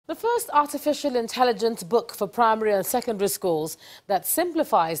The first artificial intelligence book for primary and secondary schools that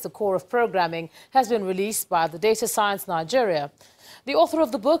simplifies the core of programming has been released by the Data Science Nigeria. The author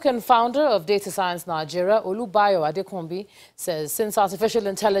of the book and founder of Data Science Nigeria, Olubayo Adekanbi, says since artificial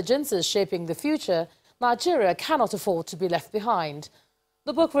intelligence is shaping the future, Nigeria cannot afford to be left behind.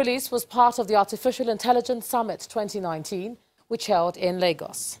 The book release was part of the Artificial Intelligence Summit 2019, which held in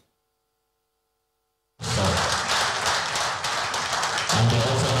Lagos.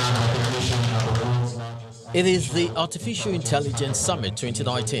 It is the Artificial Intelligence Summit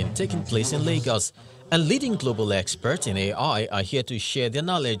 2019 taking place in Lagos, and leading global experts in AI are here to share their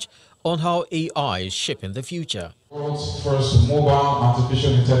knowledge on how AI is shaping the future. World's first mobile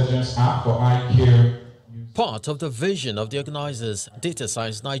artificial intelligence app for eye care. Part of the vision of the organizers, Data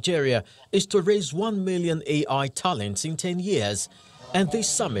Science Nigeria, is to raise 1 million AI talents in 10 years, and this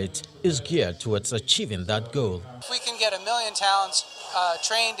summit is geared towards achieving that goal. If we can get 1 million talents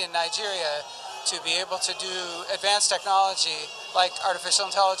trained in Nigeria to be able to do advanced technology like artificial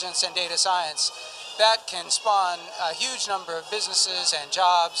intelligence and data science, that can spawn a huge number of businesses and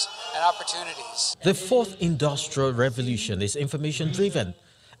jobs and opportunities. The fourth industrial revolution is information-driven,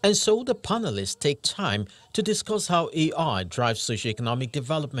 and so the panelists take time to discuss how AI drives socioeconomic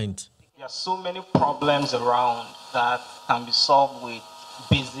development. There are so many problems around that can be solved with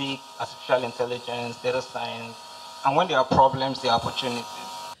basic artificial intelligence, data science, and when there are problems, there are opportunities.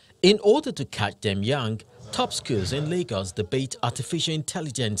 In order to catch them young, top schools in Lagos debate artificial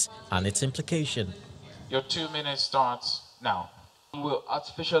intelligence and its implication. Your 2 minutes starts now. Will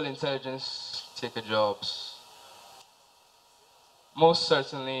artificial intelligence take our jobs? Most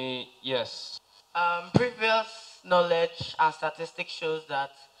certainly, yes. Previous knowledge and statistics shows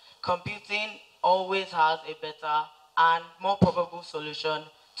that computing always has a better and more probable solution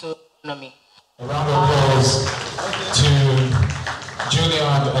to economy. A round of applause to Junior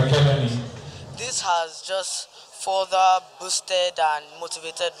and Academy. This has just further boosted and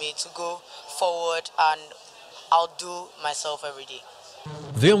motivated me to go forward and outdo myself every day.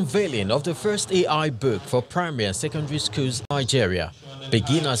 The unveiling of the first AI book for primary and secondary schools in Nigeria,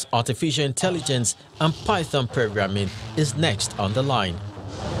 Beginners Artificial Intelligence and Python Programming, is next on the line.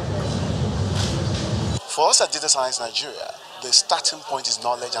 For us at Data Science Nigeria, the starting point is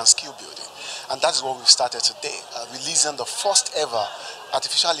knowledge and skill building. And that is what we've started today, releasing the first ever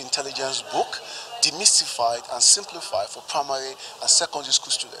artificial intelligence book, demystified and simplified for primary and secondary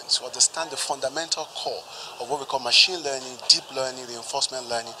school students to understand the fundamental core of what we call machine learning, deep learning, reinforcement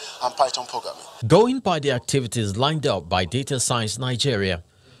learning, and Python programming. Going by the activities lined up by Data Science Nigeria,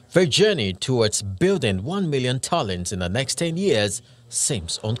 their journey towards building 1 million talents in the next 10 years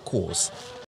seems on course.